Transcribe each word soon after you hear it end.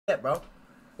yet, bro.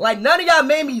 Like, none of y'all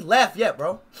made me laugh yet,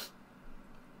 bro.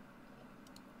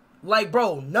 Like,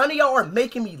 bro, none of y'all are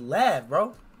making me laugh,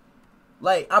 bro.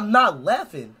 Like, I'm not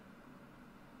laughing.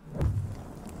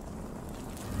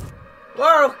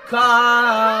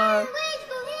 Welcome.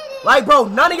 Like, bro,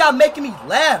 none of y'all making me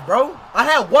laugh, bro. I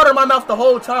had water in my mouth the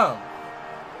whole time.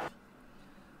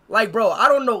 Like, bro, I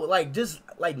don't know. Like, just,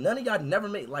 like, none of y'all never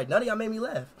made, like, none of y'all made me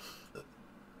laugh.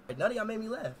 Like, none of y'all made me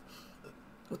laugh.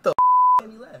 What the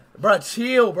made me laugh? Bro,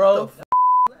 chill, bro.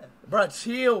 Bro,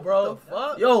 chill, bro.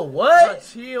 Yo, what? Bro,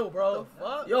 chill, bro.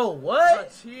 Yo,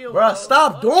 what? Bro,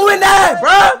 stop doing that,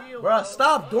 bro. Bro,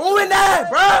 stop doing that,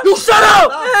 bro. You shut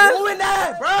up. Stop doing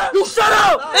that, bro. You shut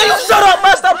up. And you shut up,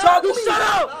 man. Stop talking. You shut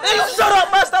up. And you shut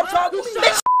up, man. Stop talking. Shut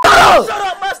up. Shut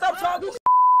up, man. Stop talking.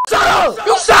 Shut up.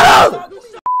 You shut up.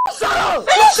 Shut up.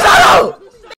 And you shut up.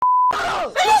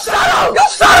 And you shut up. You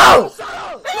shut up.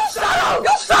 And you shut up.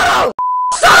 You shut up.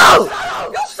 Shut up.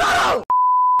 You shut up.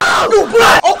 You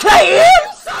black, okay, in?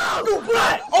 You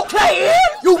black, okay, in?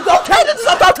 You okay to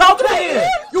stop talking to me?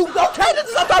 You okay to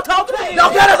stop talking to me? You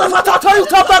okay to stop talking to me?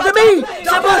 Talk back to me.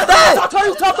 Simple as that.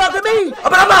 You talk back to me.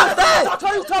 But I'm not that.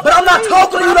 But I'm not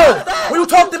talking to you though. When you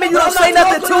talk to me, you don't say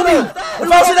nothing to me. If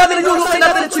I don't say nothing to you, you don't say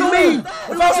nothing to me.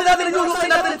 If I don't say nothing to you, you don't say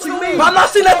nothing to me. But I'm not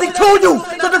saying nothing to you.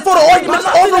 Just before the argument's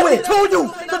over with. To you.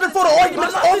 Just before the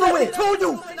argument's over with. To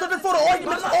you. Just before the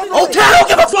argument's over with. Okay, I don't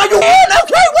give a fuck. You in?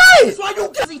 Okay, wait. That's why you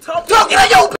talking to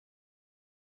you.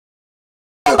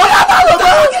 Don't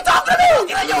fucking talk to me.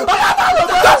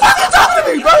 Don't fucking talk to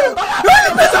me, bro. You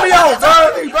ain't pissing me off, bro.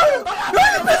 You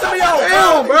ain't pissing me off,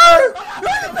 damn, bro. You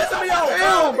ain't pissing me off,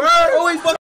 damn, bro. Always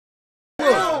fucking.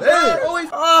 Damn, always.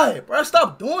 Alright, bro.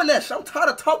 Stop doing that shit. I'm tired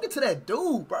of talking to that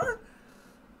dude, bro.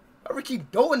 I ever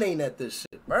keep donating at this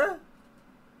shit, bro.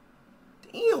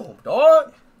 Damn,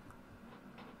 dog.